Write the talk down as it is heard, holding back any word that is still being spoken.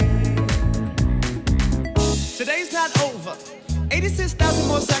forever. 86,000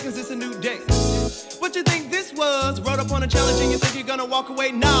 more seconds, it's a new day. What you think this was? Wrote up on a challenge and you think you're gonna walk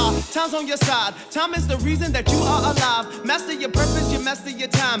away? Nah, time's on your side. Time is the reason that you are alive. Master your purpose, you master your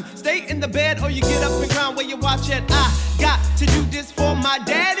time. Stay in the bed or you get up and grind where you watch it. I got to do this for my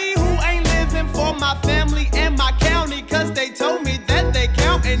daddy who ain't living, for my family and my county, cause they told me that they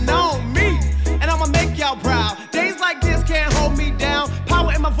counting on me. And I'ma make y'all proud. Days like this can't hold me down.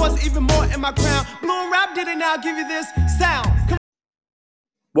 Power in my voice, even more in my crown. Blue and Rap did it, now I'll give you this sound.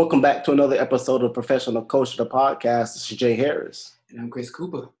 Welcome back to another episode of Professional Coach, the podcast. This is Jay Harris. And I'm Chris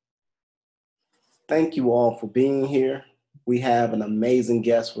Cooper. Thank you all for being here. We have an amazing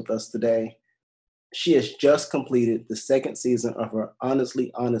guest with us today. She has just completed the second season of her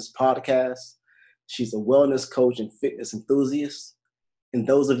Honestly Honest podcast. She's a wellness coach and fitness enthusiast. And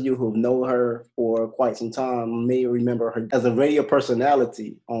those of you who know her for quite some time may remember her as a radio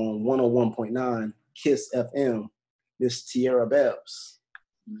personality on 101.9 KISS FM, Miss Tierra Bebs.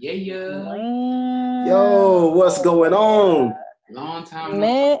 Yeah. Yo, what's going on? Long time.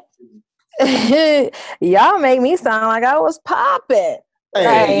 Man, y'all make me sound like I was popping.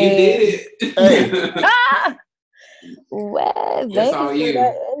 Hey, you did it. Hey. Well, That's thank all you you. for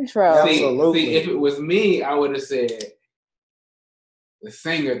that intro. Absolutely. See, if it was me, I would have said the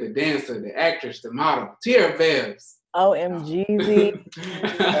singer, the dancer, the actress, the model, Tierra Bebs.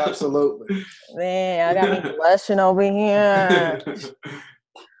 OMGZ. Absolutely. Man, I got me blushing over here.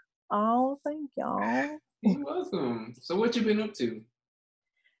 Oh, thank y'all. You're welcome. So what you been up to?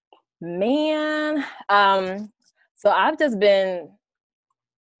 Man, so I've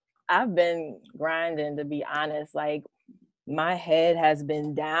been grinding, to be honest. Like, my head has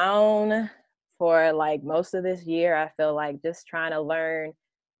been down for like most of this year. I feel like just trying to learn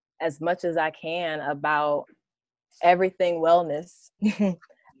as much as I can about everything wellness.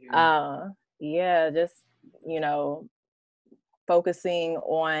 Just, focusing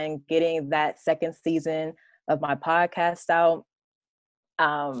on getting that second season of my podcast out,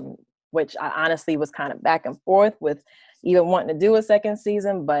 which I honestly was kind of back and forth with even wanting to do a second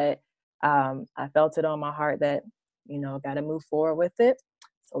season, but I felt it on my heart that, got to move forward with it.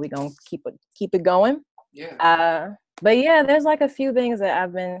 So we're going to keep it going. Yeah. But yeah, there's like a few things that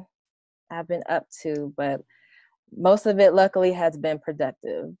I've been up to, but most of it luckily has been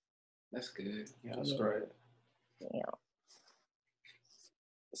productive. That's good. Yeah, that's great. Yeah.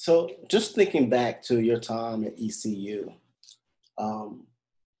 So just thinking back to your time at ECU,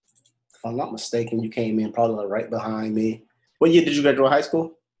 if I'm not mistaken, you came in probably like right behind me. What year did you graduate high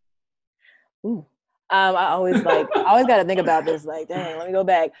school? Ooh. I always got to think about this. Like, dang, let me go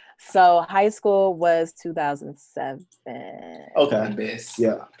back. So high school was 2007. Okay. The best.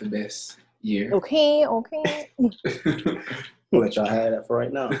 Yeah. The best year. Okay. We'll let y'all have that for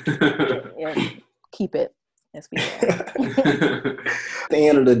right now. Yeah, keep it. Yes, we can. At the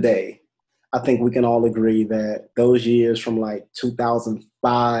end of the day, I think we can all agree that those years from like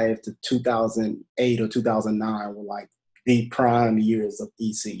 2005 to 2008 or 2009 were like the prime years of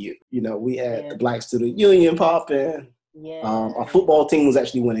ECU. We had the Black Student Union popping. Yeah. Our football team was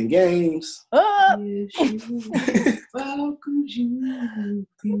actually winning games.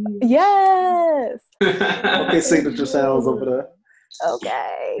 Yes. Okay, signature sounds over there.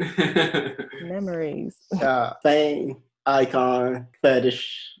 Okay. Memories. Fame, icon,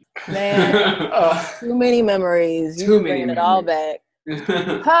 fetish. Man, too many memories. Too You many bringing it all memories.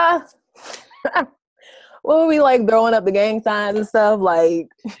 back. Huh? What were we like throwing up the gang signs and stuff? Like,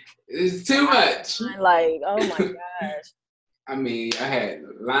 It's too much. like, oh my gosh. I mean, I had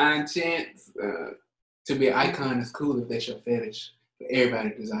line chants. To be an icon is cool if that's your fetish, but everybody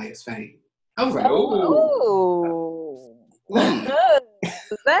desires fame. I was like, Oh.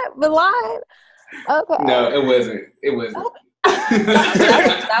 Is that the line? Okay. No, it wasn't. It wasn't.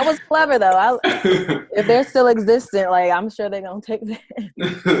 that was clever though. If they're still existent, like, I'm sure they're gonna take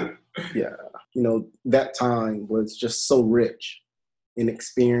that. Yeah. That time was just so rich in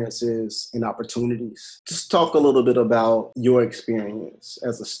experiences and opportunities. Just talk a little bit about your experience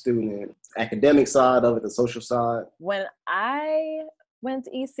as a student, academic side of it, the social side. When I went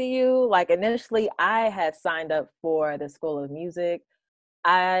to ECU, like, initially I had signed up for the School of Music.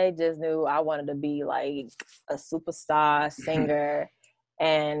 I just knew I wanted to be like a superstar singer,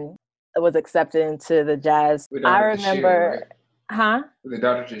 and I was accepted into the jazz. I remember, The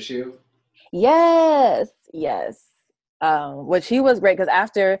Dr. Shield. Yes. Which he was great, because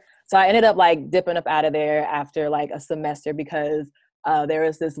so I ended up like dipping up out of there after like a semester, because there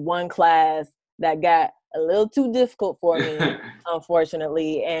was this one class that got a little too difficult for me,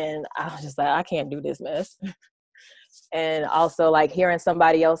 unfortunately. And I was just like, I can't do this mess. And also like hearing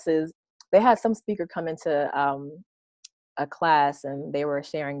somebody else's, they had some speaker come into a class and they were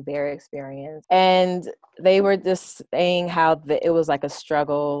sharing their experience, and they were just saying how it was like a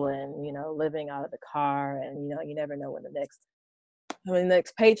struggle, and living out of the car, and you never know when the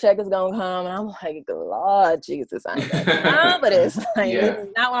next paycheck is gonna come. And I'm like, Lord Jesus, I ain't got time for this. Like, this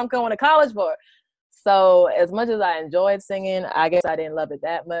is not what I'm going to college for. So as much as I enjoyed singing, I guess I didn't love it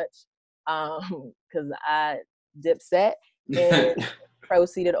that much, because I dipset and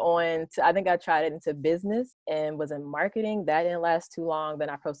proceeded on to, I think I tried it into business and was in marketing. That didn't last too long. Then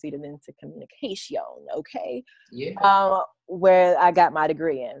I proceeded into communication, okay? Yeah. Where I got my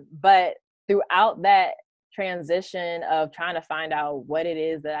degree in. But throughout that transition of trying to find out what it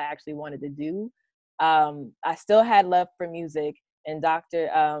is that I actually wanted to do, I still had love for music, and Dr.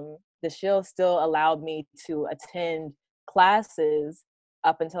 DeShield still allowed me to attend classes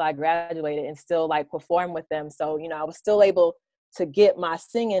up until I graduated and still like perform with them. So, I was still able to get my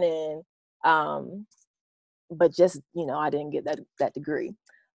singing in, but just, I didn't get that degree.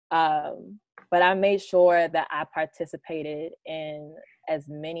 But I made sure that I participated in as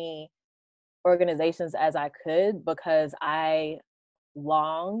many organizations as I could, because I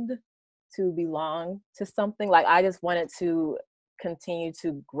longed to belong to something. Like, I just wanted to continue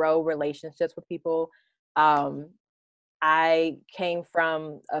to grow relationships with people. I came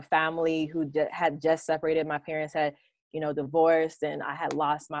from a family who had just separated. My parents had, divorced, and I had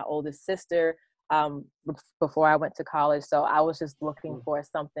lost my oldest sister before I went to college. So I was just looking for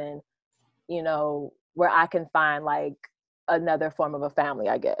something, where I can find like another form of a family,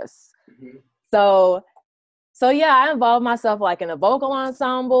 I guess. Mm-hmm. So yeah, I involved myself like in a vocal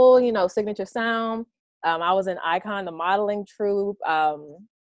ensemble, Signature Sound. I was in Icon, the modeling troupe,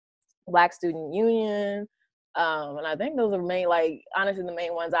 Black Student Union. And I think those are honestly the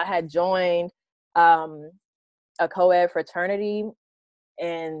main ones. I had joined a co-ed fraternity,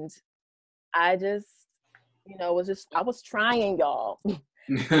 and I just, I was trying, y'all.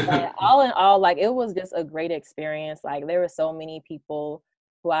 But all in all, like, it was just a great experience. Like, there were so many people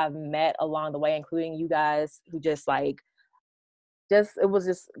who I've met along the way, including you guys, who just it was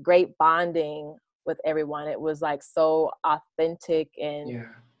just great bonding with everyone. It was like so authentic, and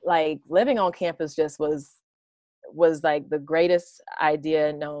like living on campus just was like the greatest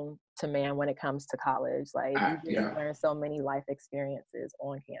idea known to man when it comes to college. Like, you just learn so many life experiences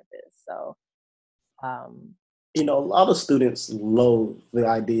on campus. So, a lot of students loathe the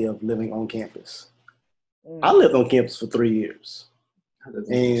idea of living on campus. I lived on campus for 3 years.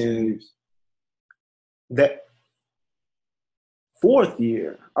 And that 4th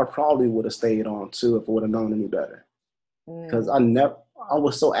year, I probably would have stayed on too if I would have known any better. Because I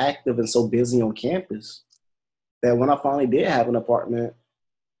was so active and so busy on campus that when I finally did have an apartment,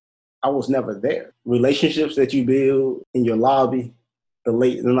 I was never there. Relationships that you build in your lobby, the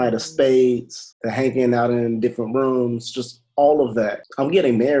night of spades, the hanging out in different rooms, just all of that. I'm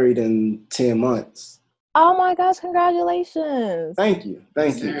getting married in 10 months. Oh my gosh, congratulations. Thank you.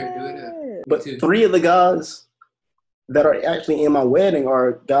 Yeah. But 3 of the guys that are actually in my wedding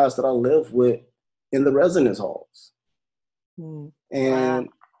are guys that I live with in the residence halls. And,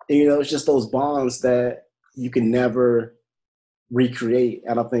 it's just those bonds that you can never recreate,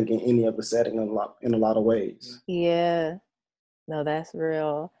 and I think in any other setting in a lot of ways. Yeah. No, that's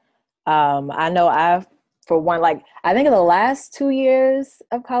real. I know I think in the last 2 years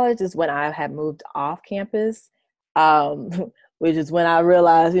of college is when I had moved off campus, which is when I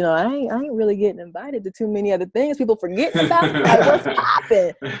realized, I ain't really getting invited to too many other things. People forgetting about me, like, what's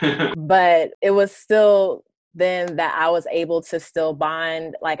popping? But it was still then that I was able to still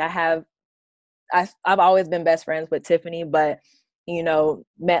bond. Like, I've always been best friends with Tiffany, but,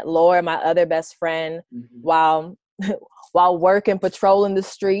 met Laura, my other best friend, while working, patrolling the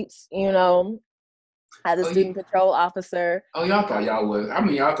streets, as a student patrol officer. Oh, y'all thought y'all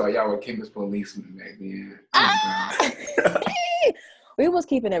were campus policemen back then. Oh, we was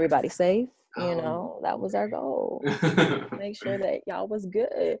keeping everybody safe. That was our goal. Make sure that y'all was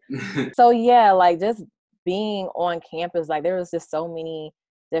good. So yeah, like, just being on campus, like, there was just so many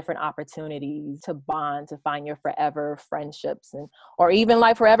different opportunities to bond, to find your forever friendships, or even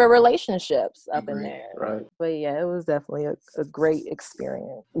like forever relationships up in there. Right. But yeah, it was definitely a great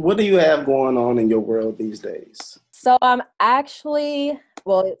experience. What do you have going on in your world these days? So it's actually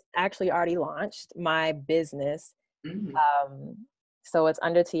already launched my business. So it's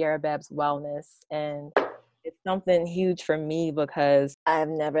under Tierra Babs Wellness, and it's something huge for me because I've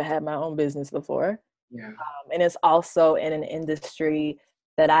never had my own business before. Yeah. And it's also in an industry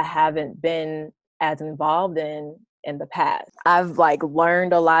that I haven't been as involved in the past. I've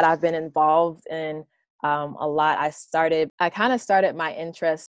learned a lot. I've been involved in a lot. I kind of started my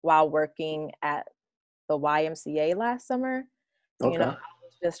interest while working at the YMCA last summer. Okay. You know, I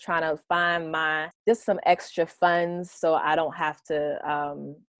was just trying to find just some extra funds so I don't have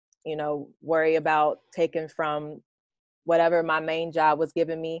to, you know, worry about taking from whatever my main job was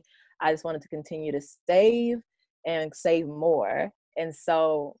giving me. I just wanted to continue to save and save more. And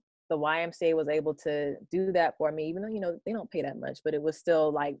so the YMCA was able to do that for me, even though, you know, they don't pay that much, but it was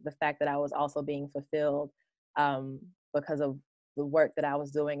still like the fact that I was also being fulfilled because of the work that I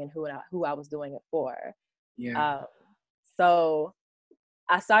was doing and who I was doing it for. Yeah. So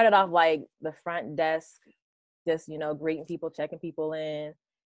I started off like the front desk, just, you know, greeting people, checking people in,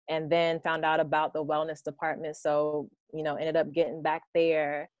 and then found out about the wellness department. So, you know, ended up getting back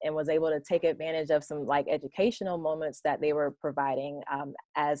there and was able to take advantage of some like educational moments that they were providing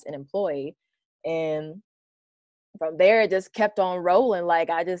as an employee. And from there, it just kept on rolling. Like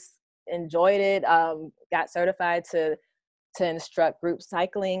I just enjoyed it, got certified to instruct group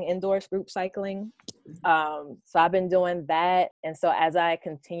cycling, indoor group cycling. So I've been doing that. And so as I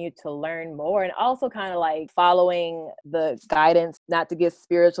continue to learn more and also kind of like following the guidance, not to get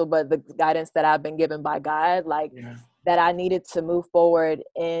spiritual, but the guidance that I've been given by God, like that I needed to move forward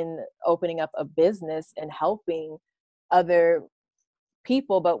in opening up a business and helping other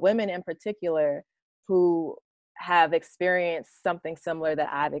people, but women in particular, who have experienced something similar that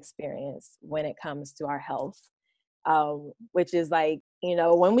I've experienced when it comes to our health. Which is like, you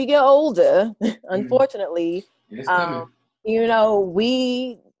know, when we get older, unfortunately, you know,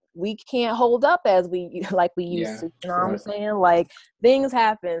 we can't hold up as we used to, you know what I'm saying? Like things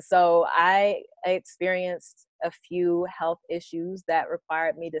happen. So I experienced a few health issues that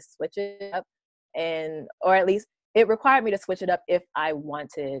required me to switch it up, or at least it required me to switch it up if I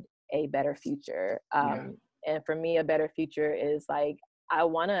wanted a better future. And for me, a better future is like, I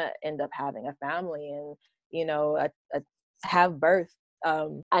want to end up having a family and, you know, have birth.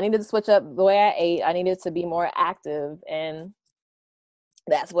 I needed to switch up the way I ate. I needed to be more active, and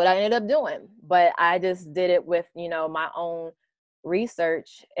that's what I ended up doing. But I just did it with, you know, my own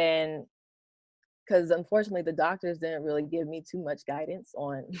research, and because unfortunately the doctors didn't really give me too much guidance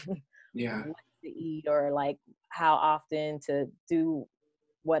on what to eat or like how often to do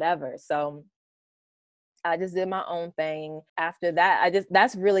whatever. So I just did my own thing. After that,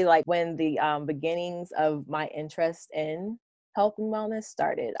 that's really like when the beginnings of my interest in health and wellness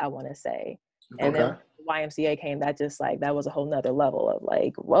started, I want to say. And then YMCA came, that was a whole nother level of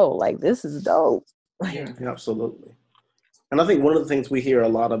like, whoa, like this is dope. Yeah, absolutely. And I think one of the things we hear a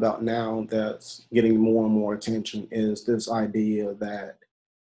lot about now that's getting more and more attention is this idea that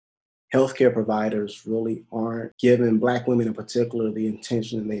healthcare providers really aren't giving Black women in particular the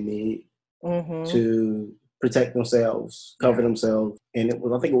attention they need to protect themselves, cover themselves. And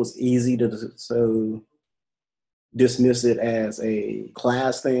I think it was easy to dismiss it as a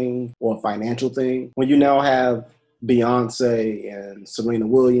class thing or a financial thing. When you now have Beyonce and Serena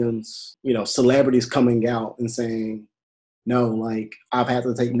Williams, you know, celebrities coming out and saying, no, like I've had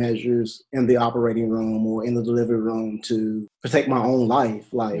to take measures in the operating room or in the delivery room to protect my own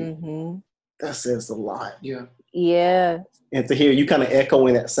life. Like that says a lot. Yeah. And to hear you kind of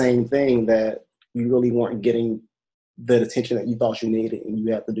echoing that same thing, that you really weren't getting the attention that you thought you needed, and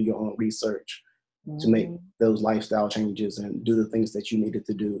you had to do your own research to make those lifestyle changes and do the things that you needed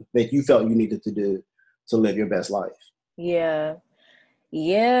to do, that you felt you needed to do to live your best life. Yeah.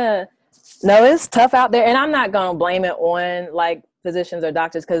 No, it's tough out there. And I'm not going to blame it on like physicians or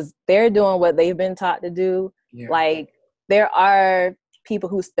doctors, because they're doing what they've been taught to do. Like there are people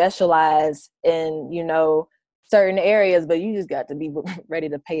who specialize in, you know, certain areas, but you just got to be ready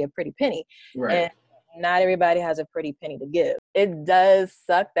to pay a pretty penny. And not everybody has a pretty penny to give. It does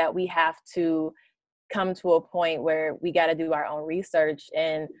suck that we have to come to a point where we got to do our own research,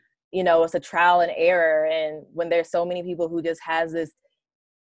 and, you know, it's a trial and error. And when there's so many people who just has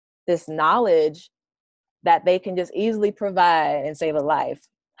this knowledge that they can just easily provide and save a life.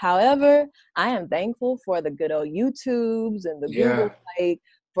 However, I am thankful for the good old YouTubes and the Google, like,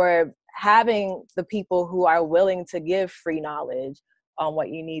 for having the people who are willing to give free knowledge on what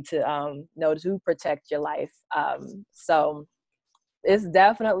you need to know to protect your life. So it's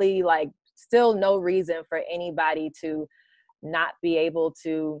definitely like still no reason for anybody to not be able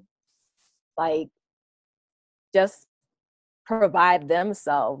to like just provide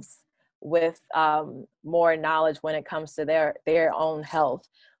themselves with more knowledge when it comes to their own health,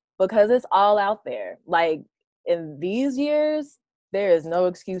 because it's all out there. Like in these years, there is no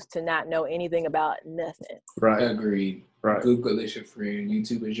excuse to not know anything about nothing. Right. Agreed. Right. Google is your friend.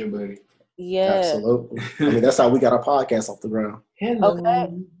 YouTube is your buddy. Yeah. Absolutely. I mean, that's how we got our podcast off the ground. Hello.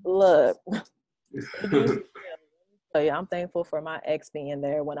 Okay. Look. So yeah, I'm thankful for my ex being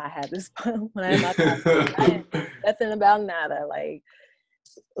there when I had this when I had my podcast. I ain't nothing about nada. Like,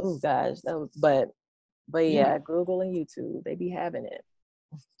 oh gosh, but yeah, Google and YouTube, they be having it.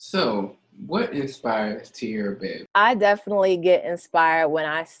 So, what inspires Tierra Beth? I definitely get inspired when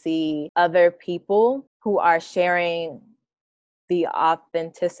I see other people who are sharing the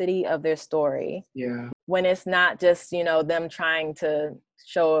authenticity of their story. Yeah. When it's not just, them trying to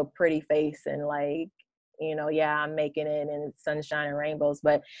show a pretty face and like, yeah, I'm making it and it's sunshine and rainbows,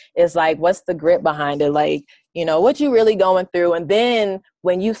 but it's like, what's the grit behind it? Like, what you really going through? And then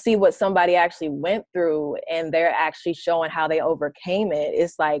when you see what somebody actually went through and they're actually showing how they overcame it,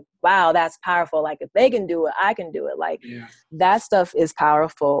 it's like, wow, that's powerful. Like if they can do it, I can do it. Like that stuff is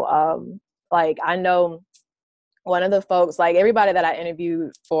powerful. Like I know one of the folks, like everybody that I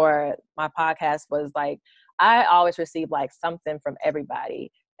interviewed for my podcast was like, I always receive like something from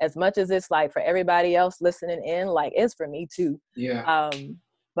everybody. As much as it's like for everybody else listening in, like it's for me too. Yeah.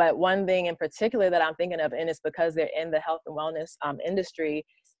 But one thing in particular that I'm thinking of, and it's because they're in the health and wellness industry,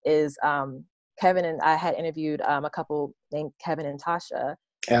 is Kevin and I had interviewed a couple named Kevin and Tasha.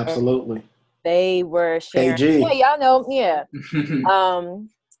 Absolutely. And they were sharing. KG. Yeah, y'all know. Yeah.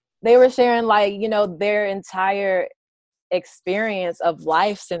 They were sharing like, their entire experience of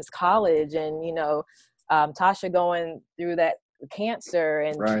life since college, and Tasha going through that cancer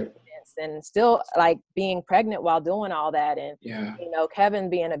and right. and still like being pregnant while doing all that, and Kevin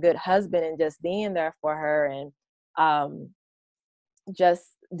being a good husband and just being there for her, and just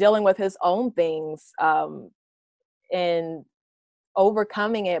dealing with his own things and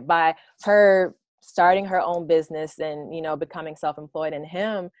overcoming it by her starting her own business and becoming self-employed, and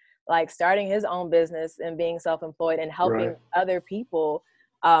him like starting his own business and being self-employed and helping other people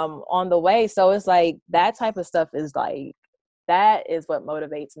on the way. So it's like that type of stuff is like, that is what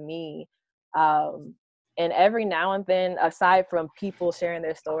motivates me. And every now and then, aside from people sharing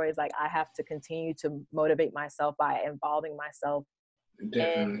their stories, like I have to continue to motivate myself by involving myself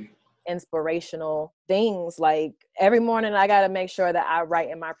in inspirational things. Like every morning I got to make sure that I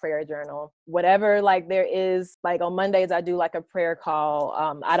write in my prayer journal, whatever like there is. Like on Mondays I do like a prayer call.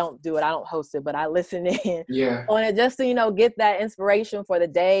 I don't host it, but I listen in on it just to get that inspiration for the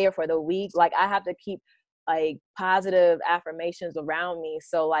day or for the week. Like I have to keep like positive affirmations around me.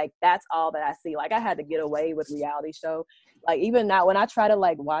 So like that's all that I see. Like I had to get away with reality show. Like even now when I try to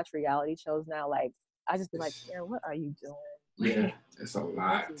like watch reality shows now, like I just be like, Karen, what are you doing? Yeah, it's a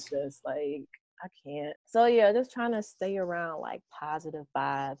lot. This is just like, I can't. So yeah, just trying to stay around like positive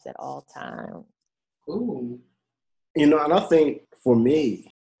vibes at all times. Ooh. And I think for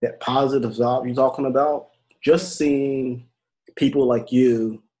me, that positive vibe you're talking about, just seeing people like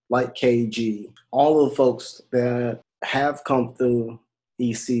you, like KG, all of the folks that have come through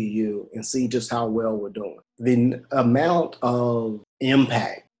ECU and see just how well we're doing. The amount of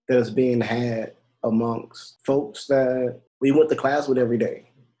impact that is being had amongst folks that we went to class with every day,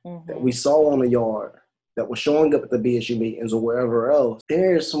 that we saw on the yard, that were showing up at the BSU meetings or wherever else.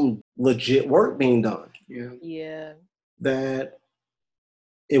 There's some legit work being done. Yeah. That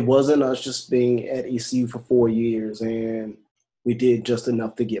it wasn't us just being at ECU for 4 years and we did just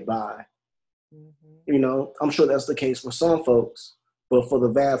enough to get by. I'm sure that's the case for some folks, but for the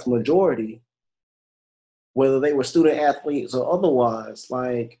vast majority, whether they were student athletes or otherwise,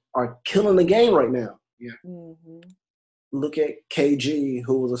 like are killing the game right now. Look at KG,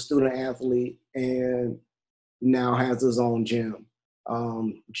 who was a student athlete and now has his own gym.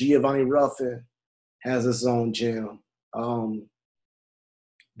 Giovanni Ruffin has his own gym.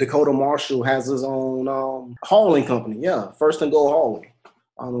 Dakota Marshall has his own hauling company. First and Goal Hauling.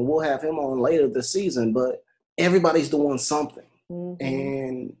 We'll have him on later this season, but everybody's doing something.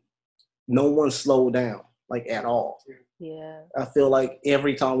 And no one slowed down, like at all. I feel like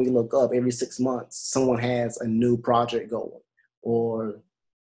every time we look up, every 6 months, someone has a new project going, or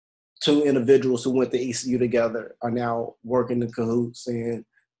two individuals who went to ECU together are now working in cahoots and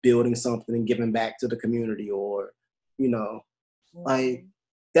building something and giving back to the community, or, like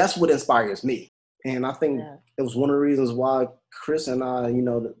that's what inspires me. And I think it was one of the reasons why Chris and I,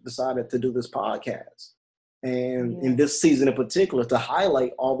 decided to do this podcast. And in this season in particular, to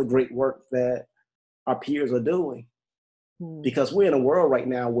highlight all the great work that our peers are doing. Because we're in a world right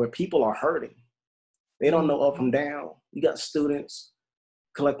now where people are hurting. They don't know up from down. You got students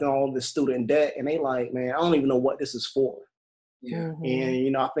collecting all this student debt, and they like, man, I don't even know what this is for.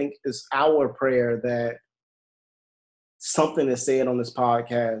 And, I think it's our prayer that something is said on this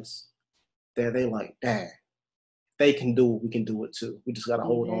podcast that they like, dang, they can do it, we can do it too. We just got to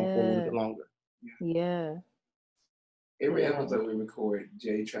hold on for a little bit longer. Every episode we record,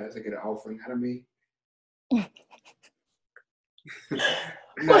 Jay tries to get an offering out of me.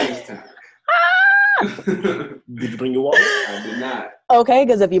 Not this time. Did you bring your wallet? I did not. Okay,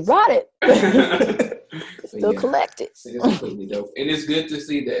 because if you brought it, Still collect it. It is completely dope, and it's good to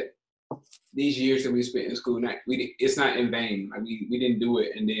see that these years that we spent in school, it's not in vain. Like we didn't do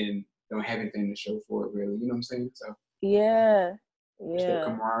it and then don't have anything to show for it, really. You know what I'm saying? So Yeah. just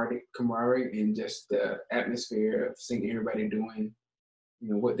the camaraderie, and just the atmosphere of seeing everybody doing,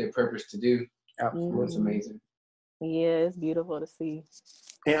 what their purpose to do. Absolutely. It's amazing. Yeah, it's beautiful to see.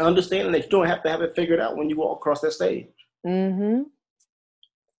 And understanding that you don't have to have it figured out when you walk across that stage. Mm-hmm.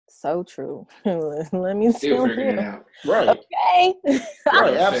 So true. Let me still figuring it out. Right. Okay.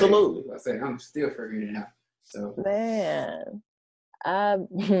 Right, absolutely. I'm still figuring it out. So Man.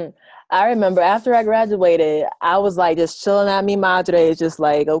 I remember after I graduated, I was like just chilling at mi madre, just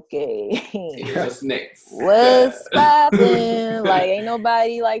like, okay. What's next? What's poppin'? Like ain't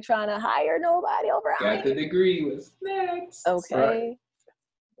nobody like trying to hire nobody over. Got the degree. What's next? Okay. Right.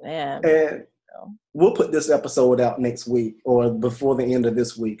 Man. And we'll put this episode out next week or before the end of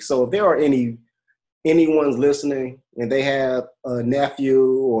this week. So if there are anyone's listening and they have a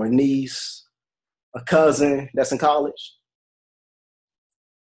nephew or a niece, a cousin that's in college,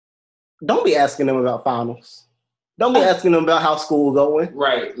 don't be asking them about finals. Don't be asking them about how school going.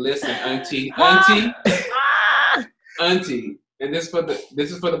 Right. Listen, auntie. And this is for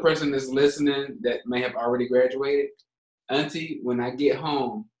the person that's listening that may have already graduated. Auntie, when I get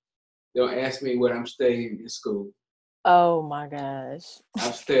home, don't ask me what I'm studying in school. Oh my gosh.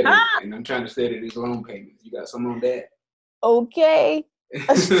 I've studied and I'm trying to study these loan payments. You got some on that? Okay.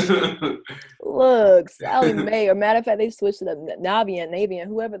 Look, Sally Mae, or matter of fact, they switched to the Navian,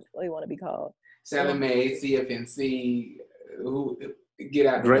 whoever they want to be called. Sally Mae, CFNC, who get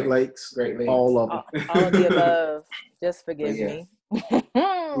out. Great Lakes, all of them. All of the above. Just forgive me.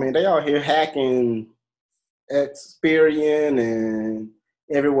 I mean, they out here hacking Experian and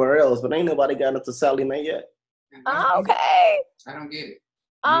everywhere else, but ain't nobody got into Sally Mae yet. Okay. I don't get it.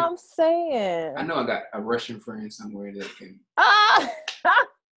 I'm saying. I know I got a Russian friend somewhere that can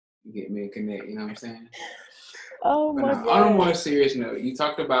get me a connect. You know what I'm saying? Oh my God. On a more serious note, you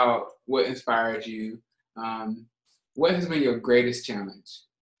talked about what inspired you. What has been your greatest challenge?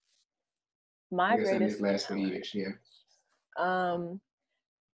 My greatest in these last 3 years, yeah.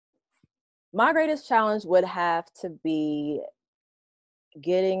 My greatest challenge would have to be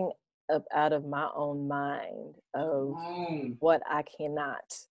getting up out of my own mind of what I cannot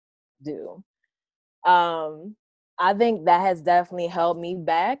do. I think that has definitely held me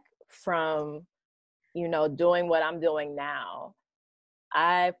back from, doing what I'm doing now.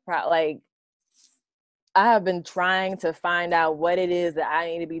 I have been trying to find out what it is that I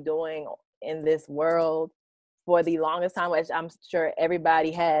need to be doing in this world for the longest time, which I'm sure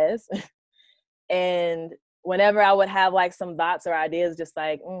everybody has. And whenever I would have like some thoughts or ideas, just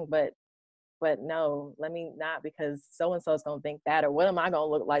like, but no, let me not, because so-and-so is going to think that, or what am I going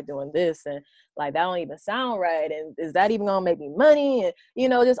to look like doing this? And like, that don't even sound right. And is that even going to make me money? And,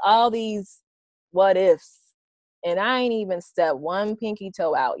 just all these what ifs. And I ain't even stepped one pinky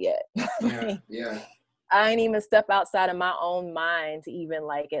toe out yet. Yeah. I ain't even step outside of my own mind to even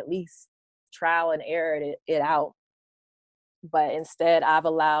like at least trial and error it out. But instead, I've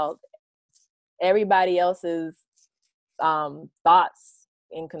allowed everybody else's thoughts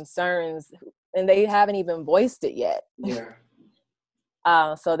and concerns, and they haven't even voiced it yet. Yeah.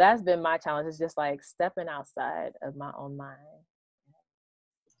 So that's been my challenge. It's just like stepping outside of my own mind.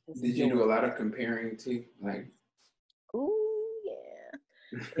 Did you do a lot of comparing too? Like, ooh,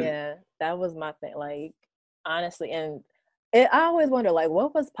 yeah. Yeah, that was my thing. Like, honestly, and I always wonder, like,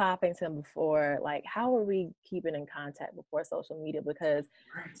 what was popping to him before? Like, how were we keeping in contact before social media? Because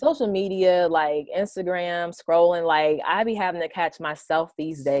social media, like Instagram, scrolling, like, I be having to catch myself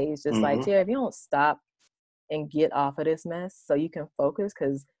these days. Just like, Tara, if you don't stop and get off of this mess so you can focus,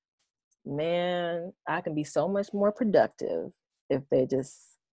 because, man, I can be so much more productive if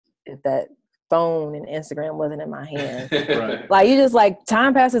that phone and Instagram wasn't in my hand. Right. Like, you just like,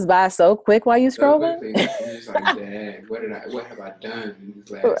 time passes by so quick while you scrolling. You're just like, dang, what have I done in these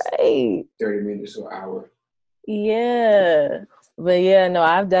last 30 minutes or hour? Yeah. But yeah, no,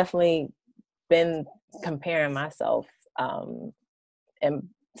 I've definitely been comparing myself and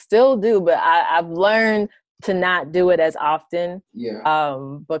still do, but I've learned to not do it as often. Yeah.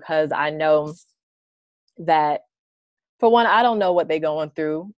 Because I know that, for one, I don't know what they're going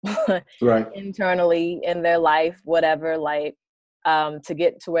through right. internally in their life, whatever, like, to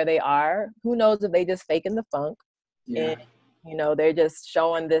get to where they are. Who knows if they just faking the funk. Yeah. And, they're just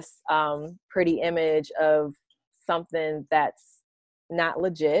showing this pretty image of something that's not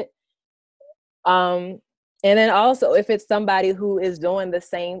legit. And then also, if it's somebody who is doing the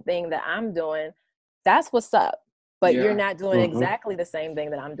same thing that I'm doing, that's what's up. But you're not doing exactly the same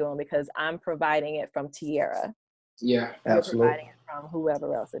thing that I'm doing because I'm providing it from Tierra. Yeah, you're providing it from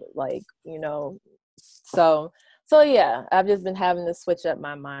whoever else it is, like, you know. So yeah, I've just been having to switch up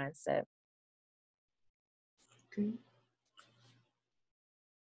my mindset. Okay.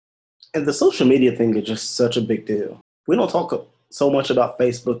 And the social media thing is just such a big deal. We don't talk so much about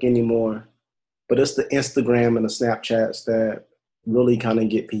Facebook anymore, but it's the Instagram and the Snapchats that really kind of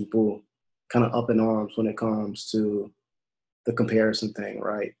get people kind of up in arms when it comes to the comparison thing,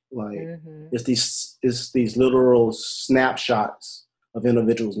 right? Like it's these literal snapshots of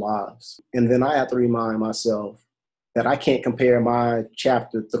individuals' lives. And then I have to remind myself that I can't compare my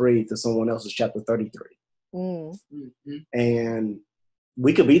chapter 3 to someone else's chapter 33. And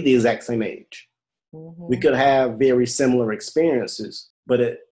we could be the exact same age. We could have very similar experiences, but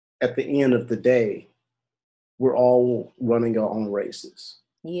at the end of the day, we're all running our own races.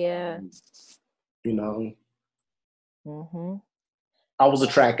 Yeah. You know? I was a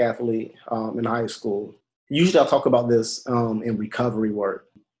track athlete in high school. Usually I'll talk about this in recovery work,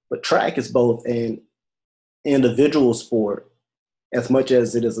 but track is both an individual sport as much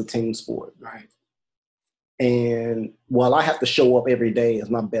as it is a team sport. Right. And while I have to show up every day as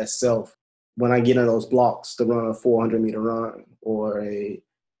my best self, when I get in those blocks to run a 400-meter run or a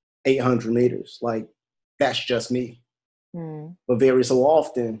 800 meters, like that's just me. But very so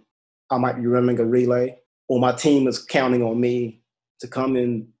often, I might be running a relay or my team is counting on me to come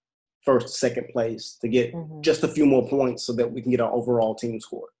in first, second place to get just a few more points so that we can get our overall team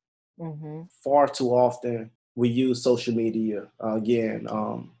score. Far too often, we use social media, again,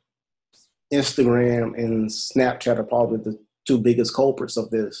 Instagram and Snapchat are probably the two biggest culprits of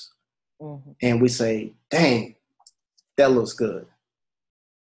this. And we say, dang, that looks good.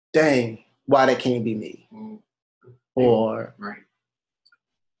 Dang, why that can't be me? Or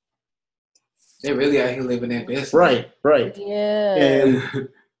they really out here living their best. Right. Yeah. And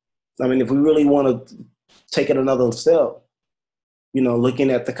I mean, if we really want to take it another step, you know,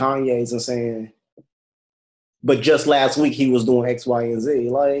 looking at the Kanyes and saying, but just last week he was doing X, Y, and Z.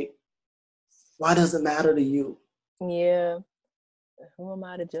 Like, why does it matter to you? Yeah. Who am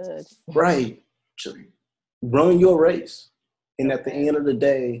I to judge? Right. Just run your race. And at the end of the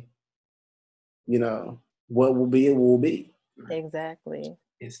day, you know, what will be, it will be. Exactly.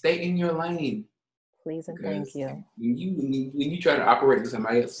 And stay in your lane. Please and thank you. When you try to operate in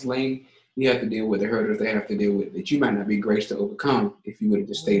somebody else's lane, you have to deal with the hurdles they have to deal with that you might not be graced to overcome if you would have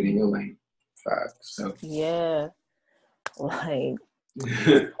just stayed in your lane. So yeah, like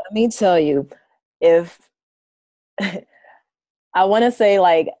let me tell you, if I want to say,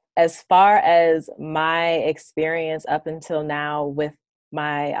 like, as far as my experience up until now with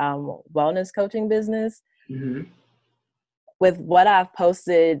my wellness coaching business, with what I've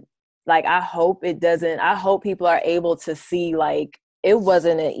posted, like, I hope people are able to see, like, it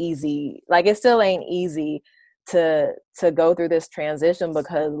wasn't an easy, like, it still ain't easy to go through this transition,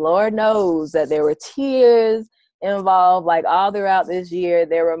 because Lord knows that there were tears involved, like, all throughout this year.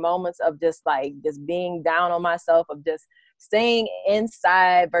 There were moments of just being down on myself, of just staying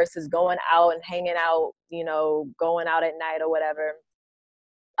inside versus going out and hanging out, you know, going out at night or whatever.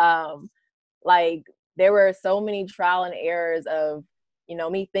 Like, there were so many trial and errors of, you know,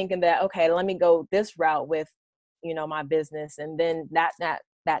 me thinking that, okay, let me go this route with, you know, my business, and then that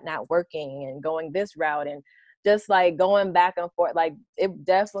not working, and going this route, and just like going back and forth. Like, it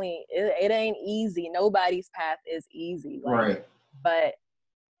definitely, it ain't easy. Nobody's path is easy. Like, right. But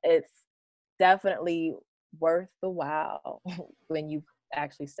it's definitely worth the while when you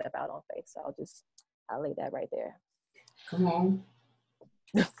actually step out on faith. So I'll lay that right there. Come on.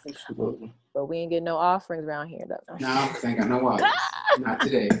 Absolutely. But we ain't getting no offerings around here, though. No, because I ain't got no wallet. Not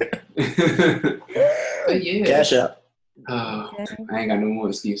today. But yeah. Cash out. I ain't got no more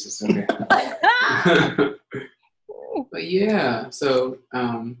excuses. Okay. But yeah, so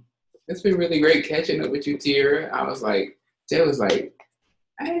it's been really great catching up with you, Tierra. Jay was like,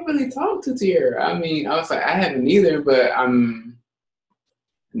 I didn't really talk to Tierra. I mean, I was like, I haven't either, but I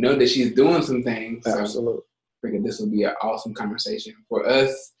know that she's doing some things. Absolutely. So I figured this will be an awesome conversation for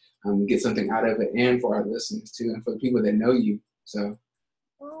us, get something out of it, and for our listeners too, and for the people that know you. So.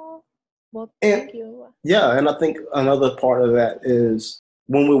 Well, thank you. Yeah, and I think another part of that is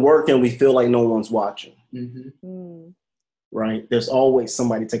when we're working, we feel like no one's watching. Right? There's always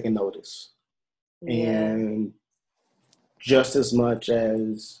somebody taking notice. Yeah. And just as much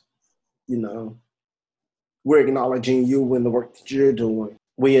as, you know, we're acknowledging you and the work that you're doing,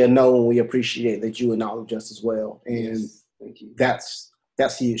 we know and we appreciate that you acknowledge us as well. And thank you. That's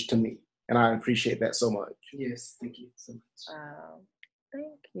huge to me And I appreciate that so much. Yes, thank you so much.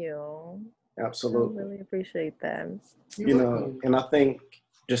 Thank you. Absolutely. I really appreciate that. You know, and I think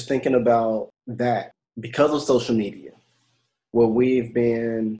just thinking about that, because of social media, where we've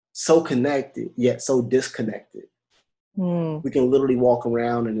been so connected yet so disconnected, we can literally walk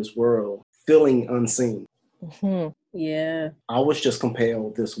around in this world feeling unseen. Yeah. I was just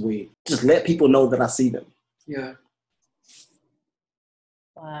compelled this week. Just let people know that I see them. Yeah.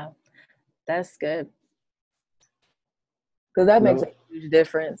 Wow. That's good. Because that makes a huge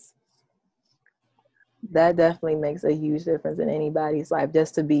difference. That definitely makes a huge difference in anybody's life.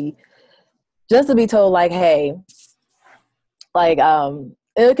 Just to be told, like, hey, like,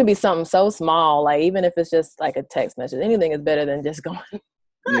 it could be something so small, like even if it's just like a text message. Anything is better than just going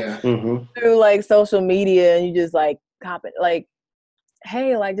through like social media and you just like comment, like,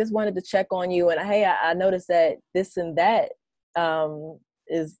 hey, like just wanted to check on you, and hey, I noticed that this and that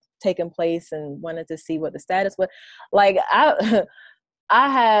is taking place and wanted to see what the status was. Like I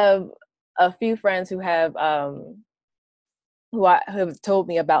have a few friends who have told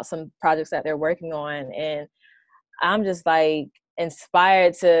me about some projects that they're working on, and I'm just like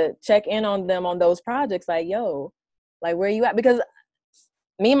inspired to check in on them on those projects. Like, yo, like where you at? Because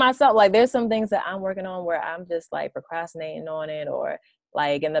me myself, like there's some things that I'm working on where I'm just like procrastinating on it, or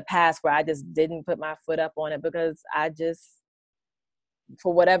like in the past where I just didn't put my foot up on it because I just,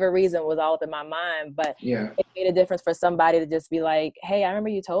 for whatever reason, was all up in my mind. But it made a difference for somebody to just be like, hey, I remember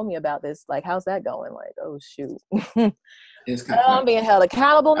you told me about this. Like, how's that going? Like, oh, shoot. It's kind of I'm being held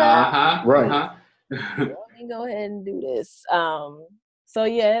accountable now. Right. Let me go ahead and do this. So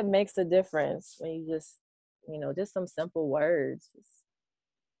yeah, it makes a difference when you just, just some simple words.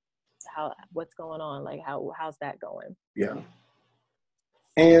 What's going on? Like, how's that going? Yeah.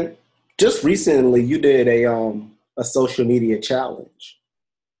 And just recently, you did a social media challenge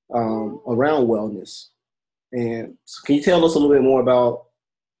around wellness. And so can you tell us a little bit more about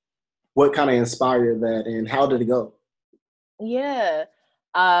what kind of inspired that and how did it go? Yeah.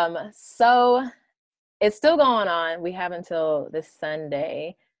 So it's still going on. We have until this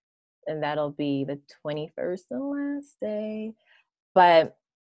Sunday, and that'll be the 21st and last day. But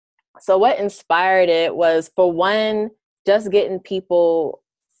so what inspired it was, for one, just getting people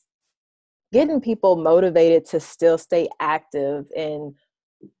motivated to still stay active and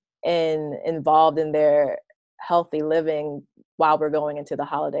involved in their healthy living while we're going into the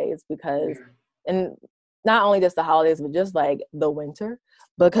holidays. Because, and not only just the holidays, but just like the winter,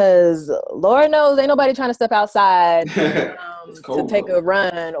 because Lord knows ain't nobody trying to step outside to take a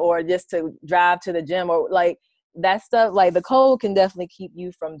run or just to drive to the gym or like that stuff. Like the cold can definitely keep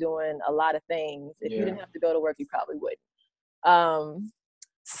you from doing a lot of things. If you didn't have to go to work, you probably wouldn't.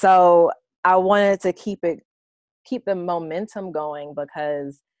 So I wanted to keep the momentum going,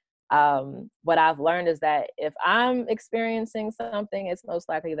 because what I've learned is that if I'm experiencing something, it's most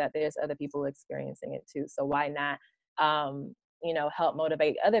likely that there's other people experiencing it too. So why not, help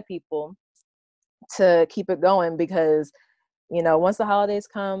motivate other people to keep it going? Because, once the holidays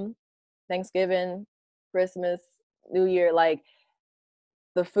come, Thanksgiving, Christmas, New Year, like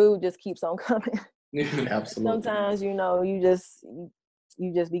the food just keeps on coming. Absolutely. Sometimes, you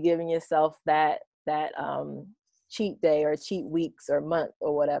just be giving yourself that cheat day or cheat weeks or month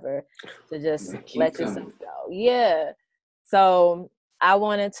or whatever to just let yourself go. Yeah. So I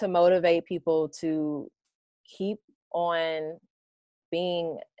wanted to motivate people to keep on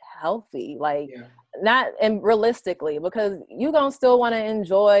being healthy, not, and realistically, because you're going to still want to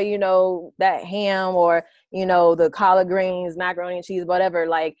enjoy, that ham or, the collard greens, macaroni and cheese, whatever,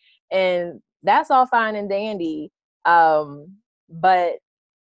 like, and that's all fine and dandy. But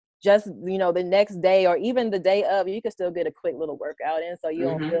just, the next day or even the day of, you can still get a quick little workout in, so you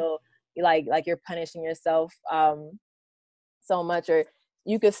don't feel like you're punishing yourself so much. Or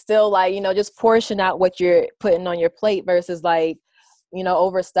you could still just portion out what you're putting on your plate versus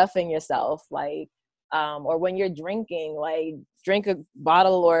overstuffing yourself, or when you're drinking, drink a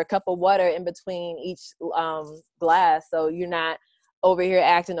bottle or a cup of water in between each glass, so you're not over here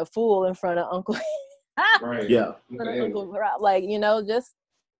acting a fool in front of Uncle Right. Yeah. Uncle just,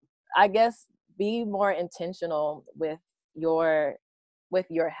 I guess, be more intentional with your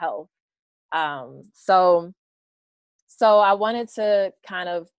health. So I wanted to kind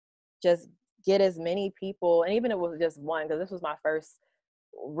of just get as many people, and even if it was just one, because this was my first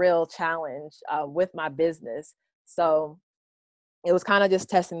real challenge with my business. So it was kind of just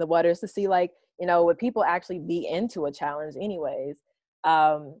testing the waters to see, would people actually be into a challenge anyways?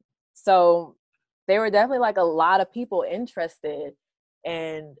 So there were definitely a lot of people interested,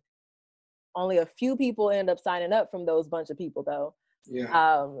 and only a few people end up signing up from those bunch of people though.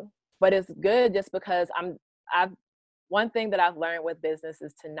 Yeah. but it's good just because one thing that I've learned with business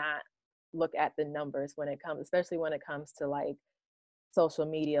is to not look at the numbers when it comes, especially when it comes to like social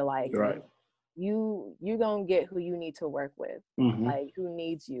media. Like Right. you gonna get who you need to work with, Mm-hmm. like who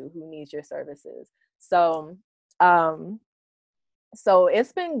needs you, who needs your services. So so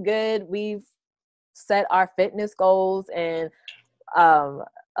it's been good. We've set our fitness goals, and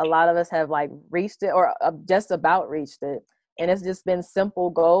a lot of us have like reached it or just about reached it. And it's just been simple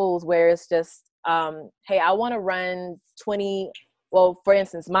goals where it's just, hey, I want to run 20. Well, for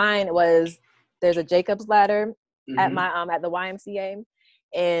instance, mine was, there's a Jacob's ladder at the YMCA,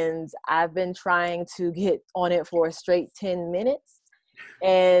 and I've been trying to get on it for a straight 10 minutes.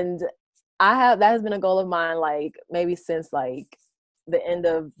 And that has been a goal of mine, like maybe since like the end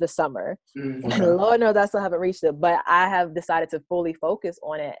of the summer. Okay. Lord knows I still haven't reached it, but I have decided to fully focus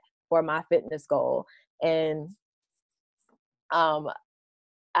on it for my fitness goal. And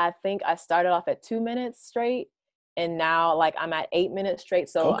I think I started off at 2 minutes straight, and now like I'm at 8 minutes straight.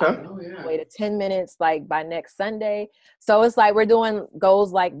 So Okay. I'm on my way to 10 minutes like by next Sunday. So it's like we're doing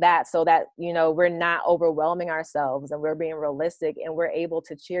goals like that so that, you know, we're not overwhelming ourselves and we're being realistic and we're able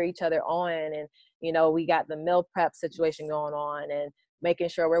to cheer each other on. And, you know, we got the meal prep situation going on and making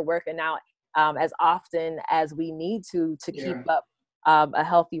sure we're working out as often as we need to keep up a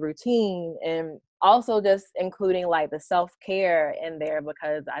healthy routine, and also just including like the self-care in there,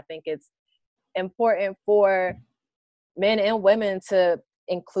 because I think it's important for men and women to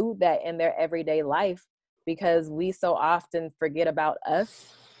include that in their everyday life, because we so often forget about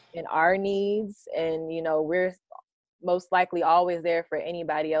us and our needs, and you know, we're most likely always there for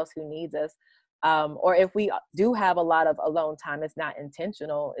anybody else who needs us. Or if we do have a lot of alone time, it's not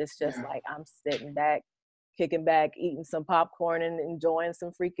intentional. It's just like I'm sitting back, kicking back, eating some popcorn and enjoying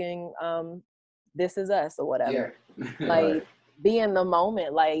some freaking This Is Us or whatever. Like be in the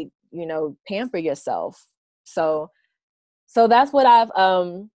moment, like, you know, pamper yourself. So that's what I've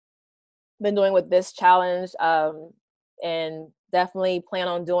been doing with this challenge, and definitely plan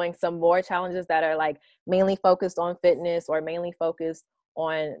on doing some more challenges that are like mainly focused on fitness or mainly focused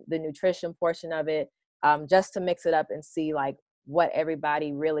on the nutrition portion of it, just to mix it up and see like what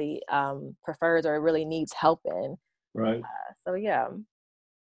everybody really prefers or really needs help in. Right. So yeah.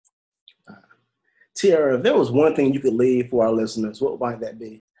 Tiara, if there was one thing you could leave for our listeners, what might that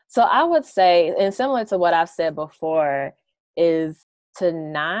be? So I would say, and similar to what I've said before, is to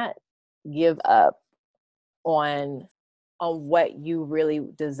not give up on what you really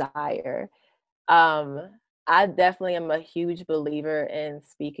desire. I definitely am a huge believer in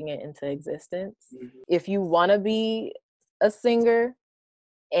speaking it into existence. If you want to be a singer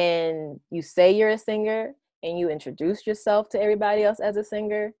and you say you're a singer and you introduce yourself to everybody else as a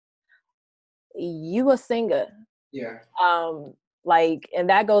singer, you a singer. Yeah. Like, and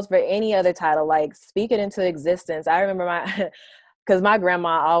that goes for any other title, like speak it into existence. I remember because my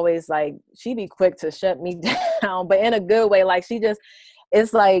grandma always like, she'd be quick to shut me down, but in a good way. Like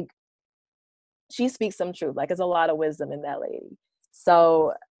it's like, she speaks some truth. Like, there's a lot of wisdom in that lady.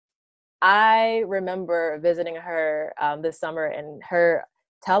 So I remember visiting her this summer and her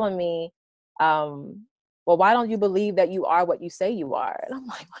telling me, well, why don't you believe that you are what you say you are? And I'm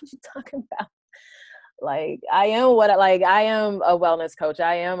like, what are you talking about? Like, I am a wellness coach.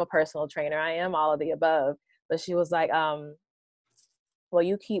 I am a personal trainer. I am all of the above. But she was like, well,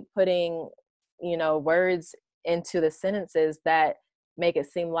 you keep putting, you know, words into the sentences that make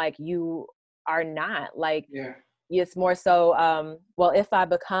it seem like you are not. Like, it's more so, well, if I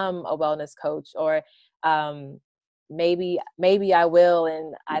become a wellness coach, or maybe I will,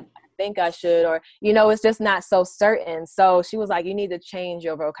 and I think I should, or, you know, it's just not so certain. So she was like, you need to change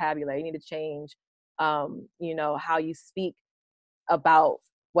your vocabulary. You need to change, you know, how you speak about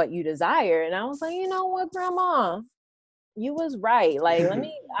what you desire. And I was like, you know what, Grandma, you was right. Like,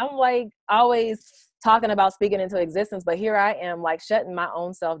 I'm like always talking about speaking into existence, but here I am like shutting my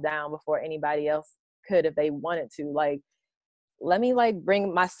own self down before anybody else could if they wanted to. Like, let me like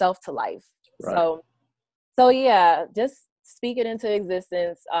bring myself to life. Right. So yeah, just speak it into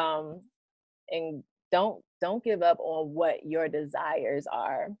existence, and don't give up on what your desires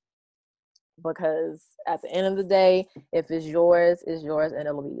are, because at the end of the day, if it's yours, it's yours and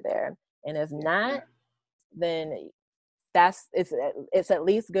it'll be there. And if not, then it's at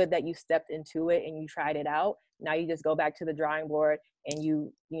least good that you stepped into it and you tried it out. Now you just go back to the drawing board and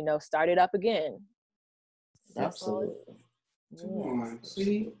you know, start it up again. That's absolutely. Come on,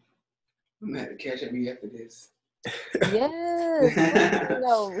 see, I'm gonna have to catch up with you after this. Yes. You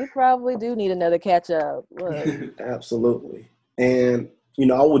know, we probably do need another catch up. Look. Absolutely. And, you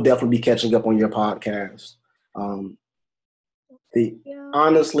know, I will definitely be catching up on your podcast. The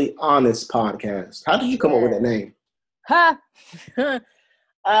Honestly Honest podcast. How did you come up with that name? Ha!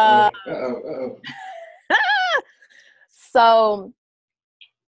 So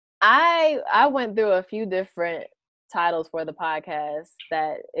I went through a few different titles for the podcast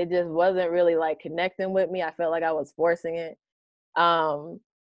that it just wasn't really like connecting with me. I felt like I was forcing it. And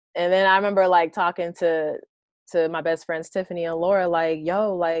then I remember like talking to my best friends Tiffany and Laura, like,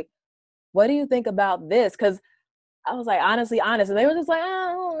 yo, like, what do you think about this? Because I was like, honestly honest, and they were just like,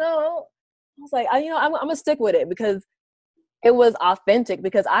 I don't know. I was like, I'm gonna stick with it because it was authentic.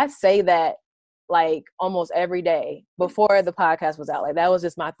 Because I say that like almost every day before the podcast was out. Like that was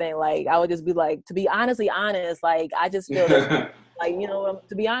just my thing. Like I would just be like, to be honestly honest, like I just feel this, like,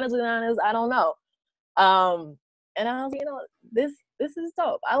 to be honestly honest, I don't know. And I was, this is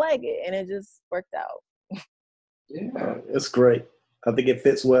dope. I like it, and it just worked out. Yeah, it's great. I think it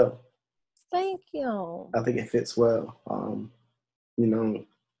fits well. Thank you. I think it fits well.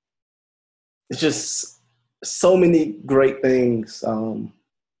 It's just so many great things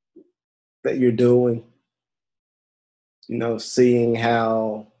that you're doing. Seeing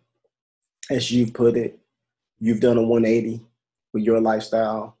how, as you put it, you've done a 180 with your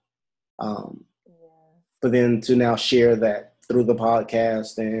lifestyle. But then to now share that through the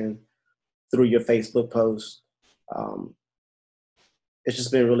podcast and through your Facebook post, it's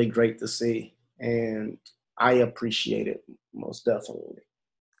just been really great to see. And I appreciate it most definitely.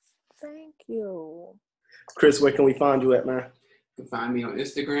 Thank you. Chris, where can we find you at, man? You can find me on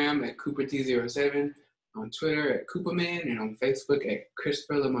Instagram at CooperT07, on Twitter at Cooperman, and on Facebook at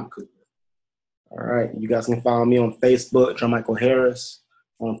Christopher Lamont Cooper. All right. You guys can follow me on Facebook, John Michael Harris,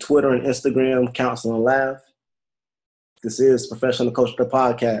 on Twitter and Instagram, Counsel and Laugh. This is Professional Coach the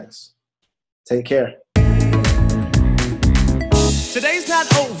Podcast. Take care. Today's not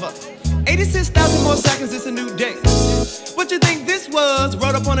over. 86,000 more seconds, it's a new day. What you think this was?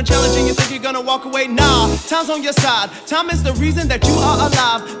 Wrote up on a challenge and you think you're gonna walk away? Nah, time's on your side. Time is the reason that you are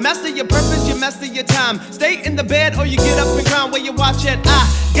alive. Master your purpose, you master your time. Stay in the bed or you get up and grind where you watch it.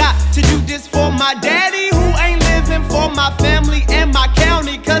 I got to do this for my daddy who ain't living, for my family and my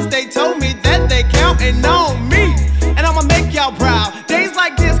county, cause they told me that they counting on me. And I'ma make y'all proud. Days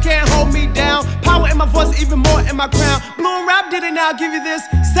like this can't hold me down. Power in my voice, even more in my crown. Blue and Rap did it, now I'll give you this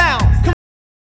sound.